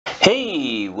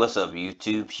Hey, what's up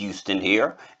YouTube? Houston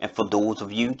here. And for those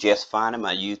of you just finding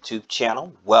my YouTube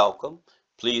channel, welcome.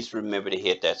 Please remember to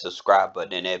hit that subscribe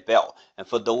button and that bell. And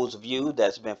for those of you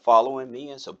that's been following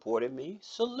me and supporting me,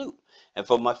 salute. And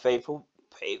for my faithful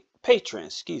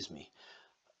patrons,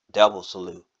 double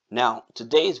salute. Now,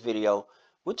 today's video,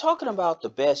 we're talking about the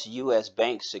best U.S.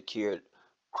 bank secured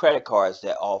credit cards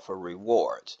that offer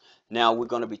rewards. Now, we're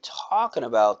going to be talking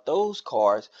about those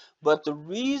cards, but the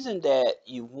reason that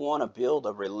you want to build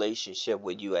a relationship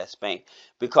with U.S. Bank,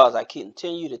 because I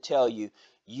continue to tell you,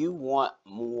 you want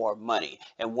more money.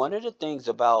 And one of the things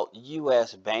about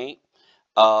U.S. Bank,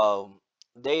 um,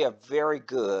 they are very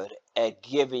good at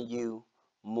giving you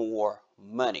more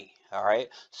money. All right.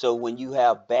 So when you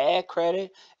have bad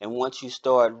credit and once you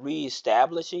start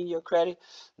reestablishing your credit,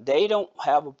 they don't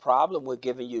have a problem with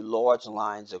giving you large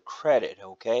lines of credit.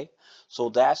 Okay. So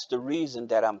that's the reason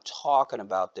that I'm talking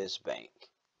about this bank.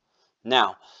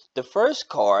 Now, the first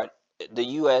card, the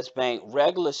US Bank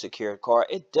regular secured card,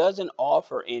 it doesn't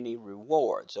offer any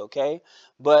rewards, okay?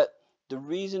 But the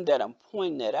reason that I'm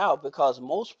pointing that out because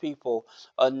most people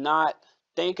are not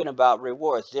thinking about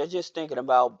rewards. They're just thinking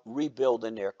about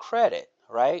rebuilding their credit,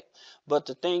 right? But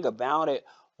the thing about it,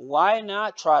 why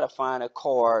not try to find a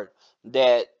card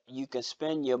that you can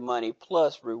spend your money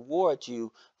plus reward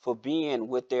you for being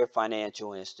with their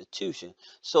financial institution?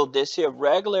 So this here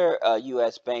regular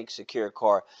U.S. Bank secured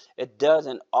card, it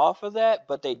doesn't offer that,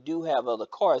 but they do have other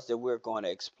cards that we're going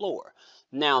to explore.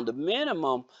 Now the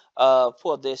minimum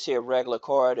for this here regular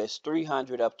card is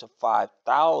 300 up to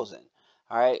 5,000.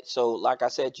 All right, so like I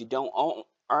said, you don't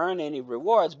earn any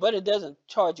rewards, but it doesn't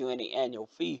charge you any annual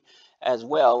fee as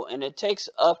well, and it takes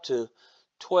up to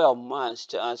 12 months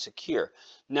to unsecure.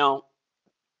 Now,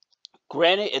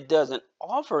 granted, it doesn't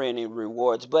offer any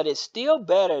rewards, but it's still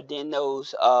better than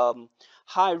those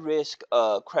high risk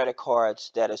credit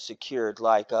cards that are secured,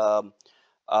 like um,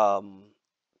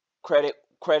 Credit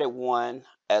One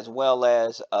as well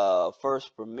as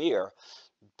First Premier.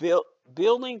 Build,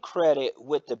 Building credit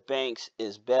with the banks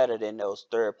is better than those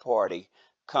third party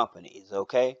companies,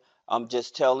 okay? I'm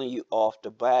just telling you off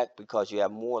the back because you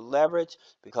have more leverage,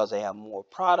 because they have more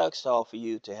products to offer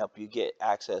you to help you get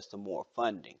access to more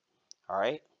funding. All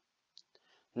right.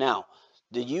 Now,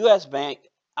 the U.S. Bank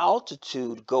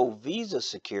Altitude Go Visa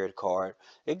secured card,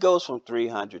 it goes from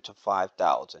 300 to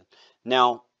 5,000.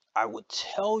 Now, I would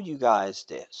tell you guys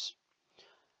this.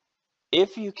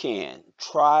 If you can,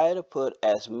 try to put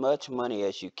as much money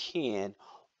as you can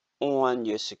on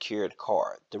your secured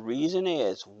card. The reason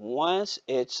is once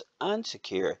it's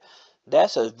unsecured,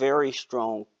 that's a very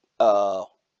strong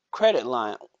credit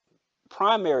line,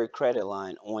 primary credit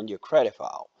line on your credit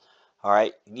file. All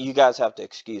right, you guys have to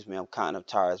excuse me. I'm kind of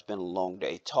tired. It's been a long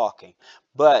day talking.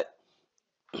 But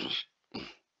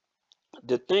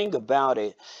the thing about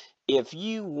it, if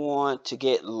you want to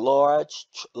get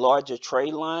larger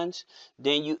trade lines,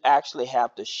 then you actually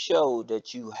have to show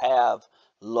that you have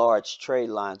large trade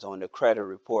lines on the credit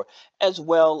report, as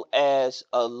well as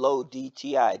a low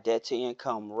DTI, debt to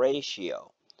income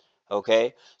ratio.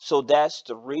 Okay, so that's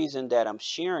the reason that I'm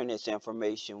sharing this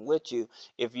information with you.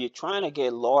 If you're trying to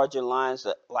get larger lines,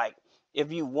 like if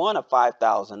you want a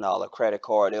 $5,000 credit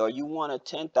card or you want a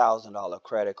 $10,000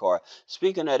 credit card.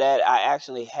 Speaking of that, I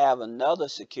actually have another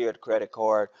secured credit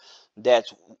card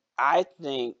that's, I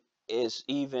think, is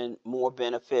even more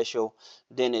beneficial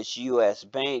than its US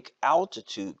Bank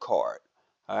Altitude card.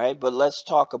 All right, but let's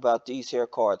talk about these here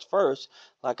cards first.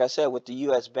 Like I said, with the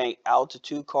US Bank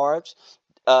Altitude cards,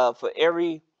 for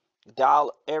every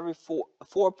dollar, every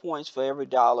four points for every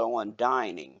dollar on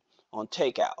dining, on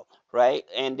takeout, right?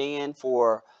 And then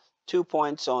for 2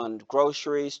 points on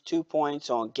groceries, 2 points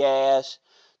on gas,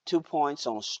 2 points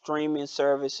on streaming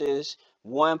services,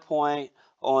 1 point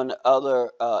on other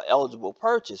eligible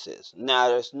purchases. Now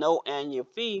there's no annual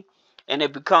fee, and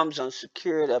it becomes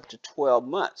unsecured up to 12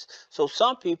 months. So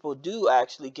some people do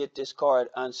actually get this card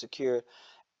unsecured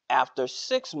after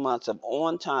 6 months of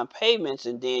on-time payments,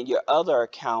 and then your other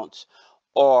accounts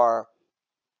are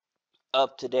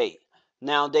up to date.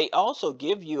 Now they also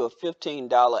give you a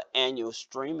 $15 annual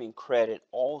streaming credit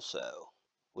also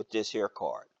with this here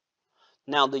card.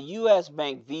 Now the US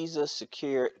Bank Visa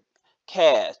Secured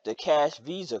Cash, the Cash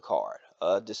Visa card,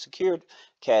 the Secured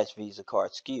Cash Visa card,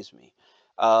 excuse me.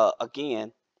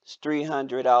 Again, it's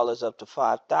 $300 up to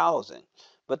 5,000,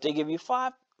 but they give you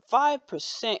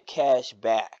 5% cash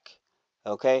back.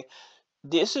 Okay,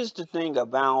 this is the thing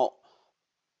about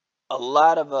a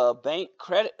lot of bank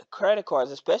credit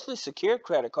cards, especially secured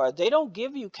credit cards. They don't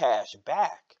give you cash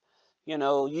back. You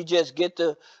know, you just get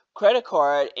the credit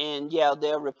card, and yeah,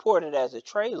 they're reported as a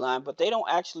trade line, but they don't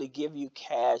actually give you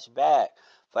cash back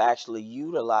for actually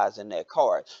utilizing that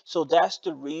card. So that's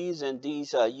the reason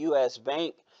these U.S.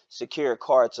 bank secured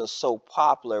cards are so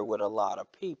popular with a lot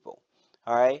of people.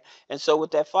 All right. And so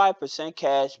with that 5%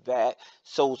 cash back,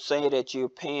 so say that you're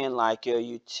paying like your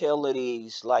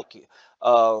utilities, like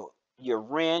uh, your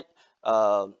rent,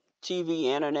 uh, TV,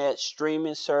 internet,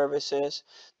 streaming services,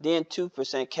 then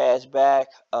 2% cash back.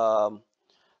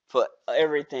 For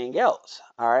everything else.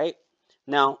 All right.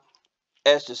 Now,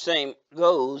 as the same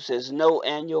goes, there's no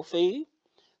annual fee.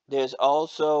 There's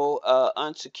also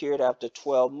unsecured after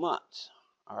 12 months.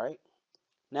 All right.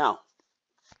 Now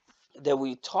that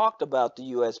we talked about the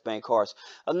U.S. bank cards,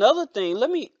 another thing. Let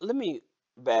me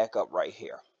back up right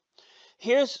here.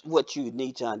 Here's what you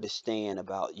need to understand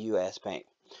about U.S. bank.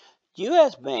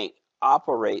 U.S. bank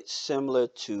operates similar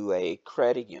to a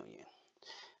credit union.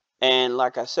 And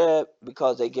like I said,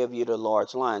 because they give you the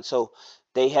large line. So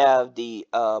they have the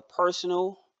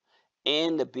personal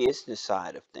and the business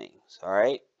side of things. All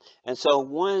right. And so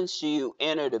once you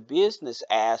enter the business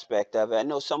aspect of it, I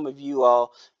know some of you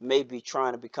all may be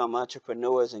trying to become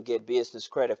entrepreneurs and get business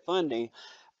credit funding.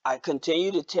 I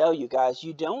continue to tell you guys,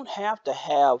 you don't have to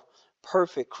have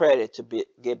perfect credit to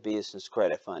get business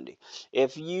credit funding.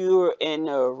 If you're in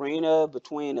the arena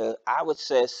between I would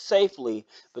say safely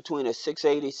between a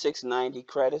 680, 690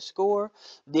 credit score,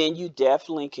 then you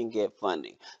definitely can get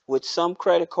funding. With some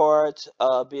credit cards,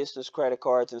 business credit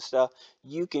cards and stuff,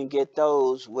 you can get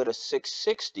those with a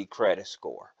 660 credit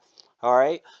score. All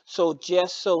right. So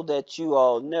just so that you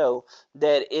all know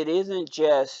that it isn't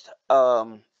just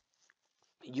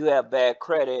you have bad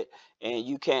credit and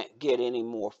you can't get any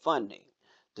more funding.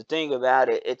 The thing about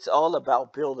it, it's all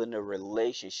about building a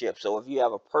relationship. So if you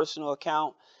have a personal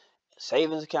account,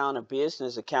 savings account, a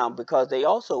business account, because they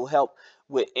also help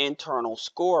with internal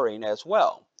scoring as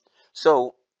well.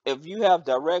 So if you have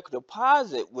direct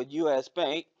deposit with US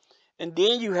Bank and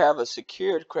then you have a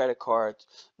secured credit card,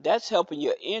 that's helping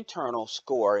your internal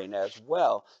scoring as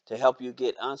well to help you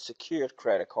get unsecured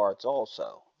credit cards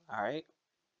also. All right.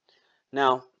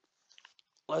 Now,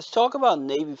 let's talk about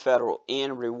Navy Federal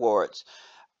and rewards.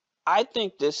 I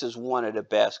think this is one of the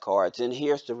best cards, and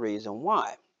here's the reason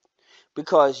why.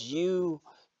 Because you,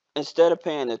 instead of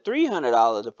paying a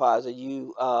 $300 deposit,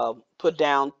 you put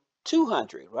down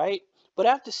 200, right? But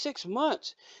after 6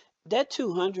 months, that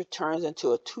 200 turns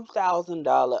into a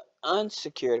 $2,000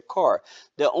 unsecured card.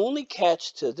 The only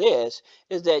catch to this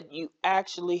is that you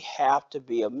actually have to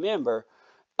be a member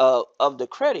of the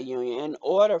credit union in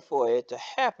order for it to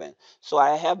happen. So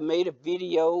I have made a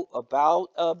video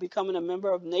about becoming a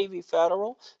member of Navy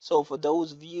Federal. So for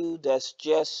those of you that's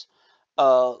just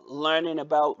learning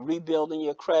about rebuilding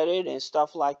your credit and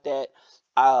stuff like that,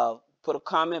 put a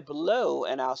comment below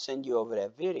and I'll send you over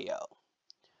that video.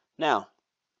 Now,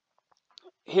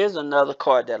 here's another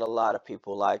card that a lot of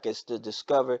people like. It's the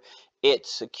Discover It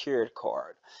Secured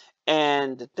card.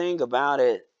 And the thing about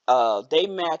it, they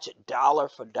match dollar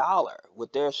for dollar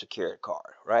with their secured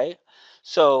card, right?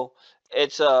 So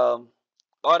it's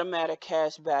automatic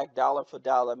cashback, dollar for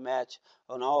dollar match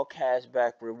on all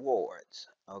cashback rewards.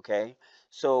 Okay,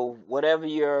 so whatever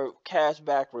your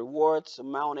cashback rewards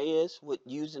amount is with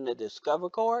using the Discover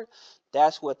card,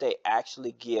 that's what they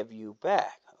actually give you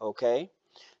back. Okay.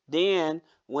 Then,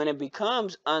 when it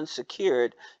becomes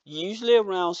unsecured, usually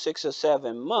around 6 or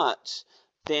 7 months,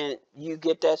 then you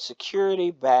get that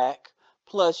security back.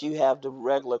 Plus, you have the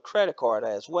regular credit card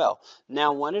as well.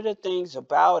 Now, one of the things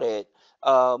about it,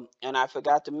 and I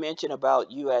forgot to mention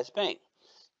about U.S. Bank.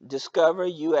 Discover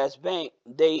U.S. Bank,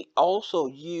 they also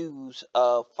use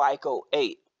FICO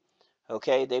 8.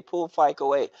 Okay, they pull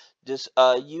FICO 8. This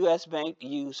U.S. Bank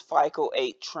use FICO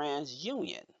 8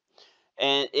 TransUnion.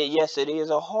 And yes, it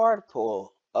is a hard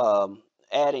pull.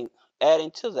 Adding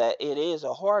to that, it is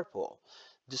a hard pull.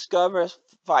 Discover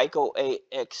FICO a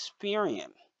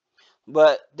Experian,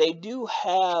 but they do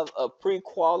have a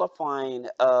pre-qualifying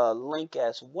link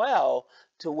as well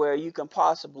to where you can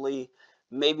possibly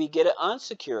maybe get an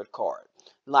unsecured card.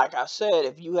 Like I said,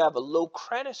 if you have a low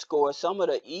credit score, some of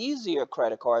the easier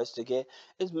credit cards to get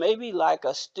is maybe like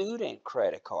a student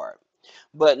credit card.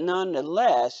 But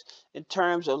nonetheless, in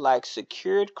terms of like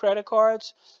secured credit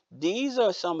cards, these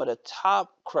are some of the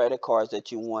top credit cards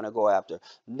that you want to go after.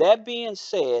 That being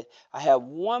said, I have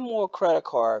one more credit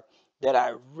card that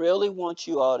I really want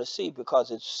you all to see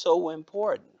because it's so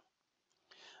important.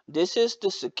 This is the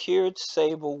Secured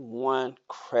Sable One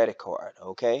credit card,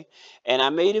 okay? And I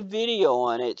made a video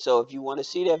on it, so if you want to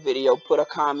see that video, put a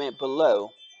comment below,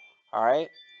 all right?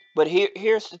 But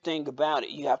here's the thing about it.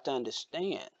 You have to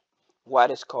understand why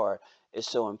this card is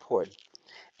so important.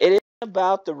 It isn't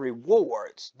about the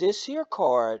rewards. This here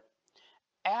card,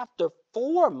 after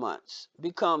 4 months,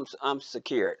 becomes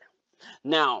unsecured.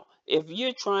 Now, if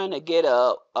you're trying to get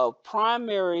a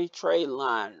primary trade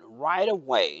line right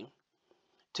away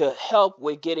to help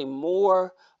with getting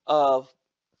more of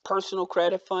personal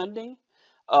credit funding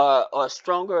or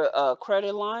stronger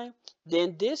credit line,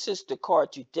 then this is the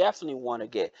card you definitely want to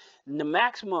get. And the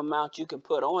maximum amount you can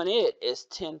put on it is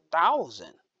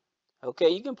 10,000. Okay,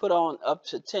 you can put on up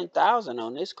to 10,000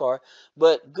 on this card,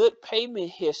 but good payment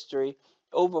history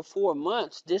over 4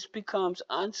 months, this becomes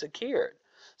unsecured.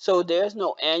 So there's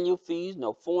no annual fees,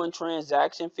 no foreign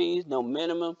transaction fees, no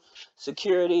minimum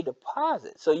security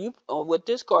deposit. So you with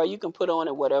this card, you can put on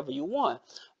it whatever you want.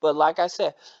 But like I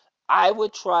said, I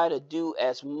would try to do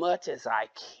as much as I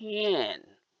can.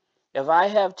 If I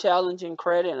have challenging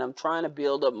credit and I'm trying to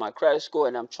build up my credit score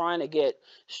and I'm trying to get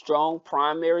strong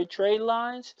primary trade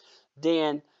lines,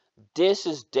 then this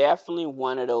is definitely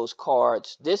one of those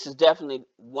cards. This is definitely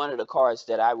one of the cards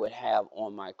that I would have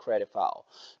on my credit file.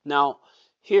 Now,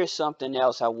 here's something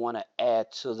else I want to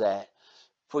add to that.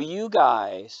 For you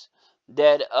guys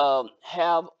that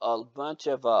have a bunch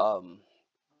of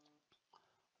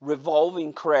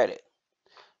revolving credit,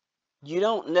 you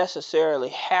don't necessarily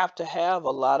have to have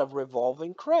a lot of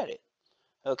revolving credit.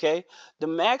 Okay, the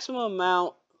maximum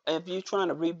amount, if you're trying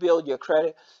to rebuild your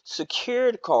credit,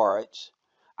 secured cards,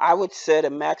 I would say the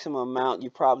maximum amount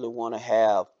you probably want to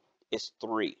have is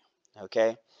 3.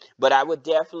 Okay, but I would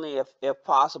definitely, if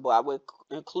possible, I would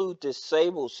include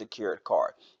disable secured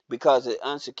card because it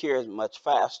unsecures much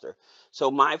faster. So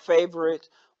my favorite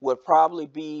would probably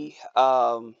be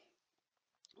the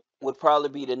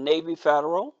Navy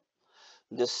Federal,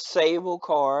 the Sable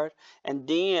card, and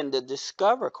then the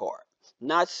Discover card.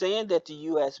 Not saying that the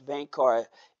U.S. Bank card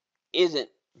isn't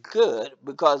good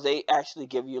because they actually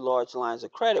give you large lines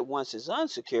of credit once it's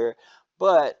unsecured,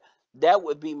 but that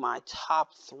would be my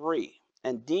top 3.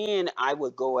 And then I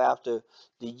would go after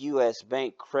the U.S.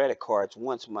 Bank credit cards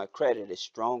once my credit is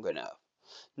strong enough.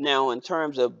 Now, in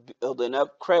terms of building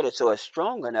up credit so it's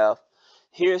strong enough,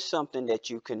 here's something that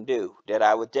you can do that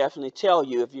I would definitely tell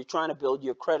you if you're trying to build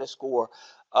your credit score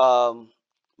um,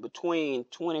 between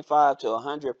 25 to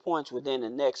 100 points within the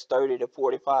next 30 to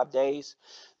 45 days,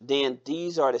 then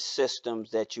these are the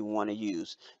systems that you want to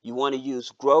use. You want to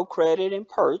use Grow Credit and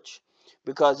Perch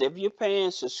because if you're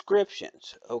paying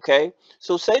subscriptions, okay,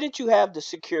 so say that you have the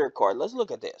secured card. Let's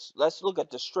look at this. Let's look at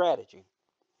the strategy.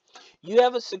 You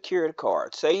have a secured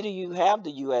card. Say that you have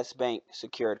the U.S. Bank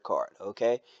secured card,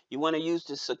 okay? You want to use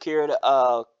the secured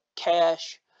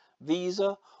cash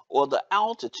Visa or the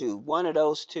Altitude, one of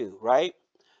those two, right?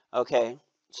 Okay,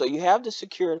 so you have the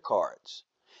secured cards.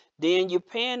 Then you're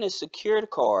paying the secured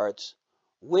cards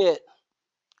with,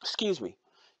 excuse me,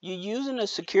 you're using the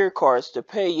secured cards to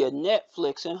pay your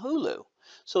Netflix and Hulu.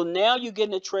 So now you're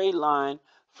getting a trade line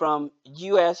from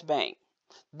U.S. Bank.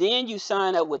 Then you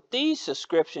sign up with these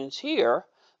subscriptions here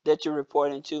that you're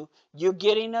reporting to, you're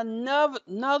getting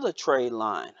another trade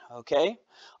line, okay?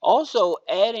 Also,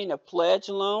 adding a pledge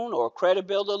loan or credit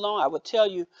builder loan, I would tell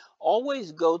you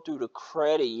always go through the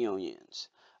credit unions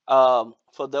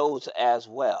for those as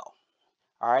well.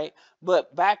 All right,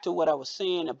 but back to what I was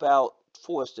saying about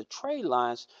for the trade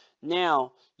lines.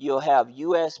 Now you'll have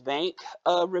U.S. Bank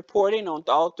reporting on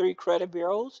all 3 credit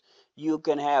bureaus. You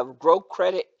can have Grow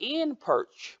Credit and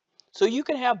Perch, so you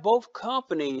can have both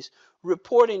companies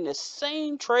reporting the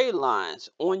same trade lines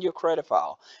on your credit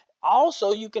file.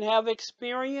 Also, you can have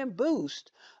Experian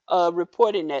Boost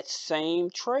reporting that same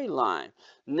trade line.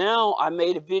 Now, I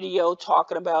made a video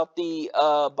talking about the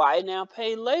buy now,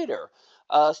 pay later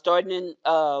starting in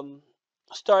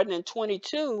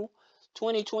 2022,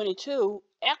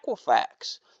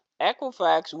 Equifax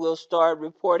will start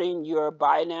reporting your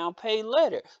buy now, pay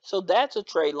later. So that's a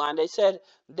trade line. They said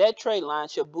that trade line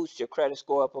should boost your credit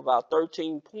score up about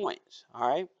 13 points. All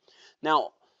right.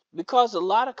 Now, because a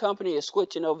lot of companies are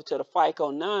switching over to the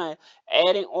FICO 9,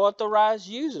 adding authorized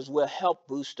users will help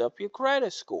boost up your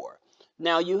credit score.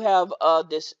 Now you have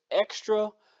this extra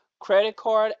credit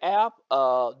card app.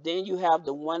 Then you have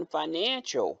the One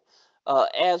Financial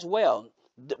as well.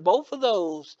 Both of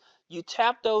those, you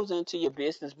tap those into your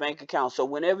business bank account. So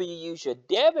whenever you use your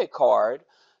debit card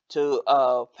to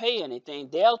pay anything,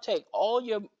 they'll take all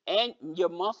your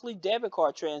monthly debit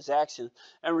card transactions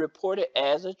and report it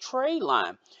as a trade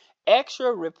line.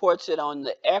 Extra reports it on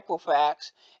the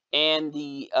Equifax and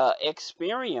the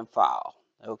Experian file.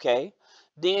 Okay.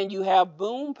 Then you have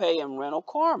Boom Pay and Rental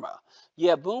Karma.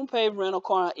 Yeah, Boom Pay, Rental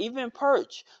Karma, even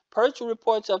Perch. Perch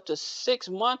reports up to 6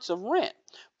 months of rent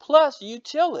plus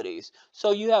utilities.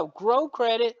 So you have Grow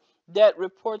Credit, that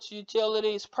reports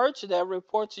utilities, Perch that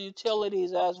reports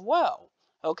utilities as well.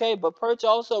 Okay, but Perch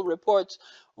also reports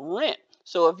rent.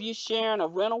 So if you're sharing a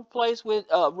rental place with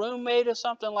a roommate or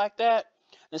something like that,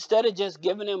 instead of just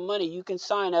giving them money, you can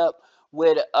sign up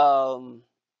with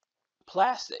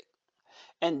plastic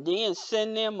and then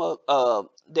send them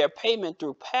their payment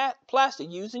through plastic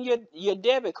using your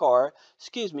debit card,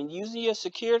 excuse me, using your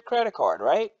secured credit card,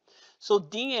 right? So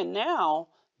then now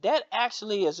that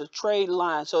actually is a trade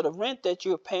line. So the rent that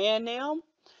you're paying them,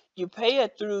 you pay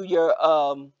it through your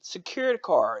secured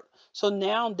card. So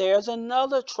now there's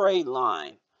another trade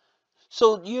line.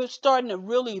 So you're starting to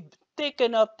really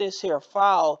thicken up this here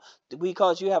file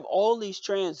because you have all these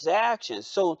transactions.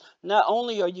 So not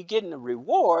only are you getting the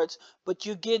rewards, but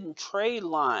you're getting trade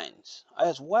lines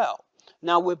as well.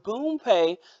 Now with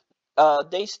BoomPay,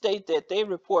 they state that they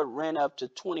report rent up to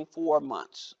 24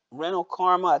 months. Rental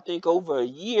Karma, I think over a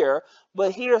year.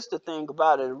 But here's the thing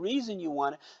about it. The reason you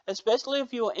want it, especially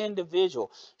if you're an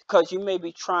individual, because you may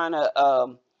be trying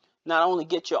to not only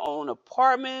get your own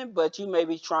apartment, but you may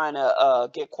be trying to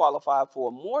get qualified for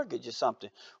a mortgage or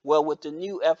something. Well, with the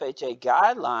new FHA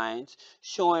guidelines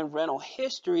showing rental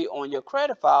history on your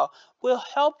credit file will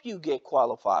help you get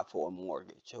qualified for a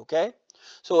mortgage, okay?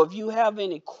 So if you have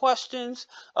any questions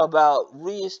about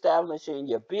reestablishing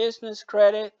your business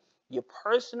credit, your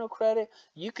personal credit,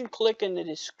 you can click in the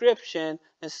description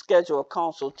and schedule a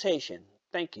consultation.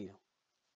 Thank you.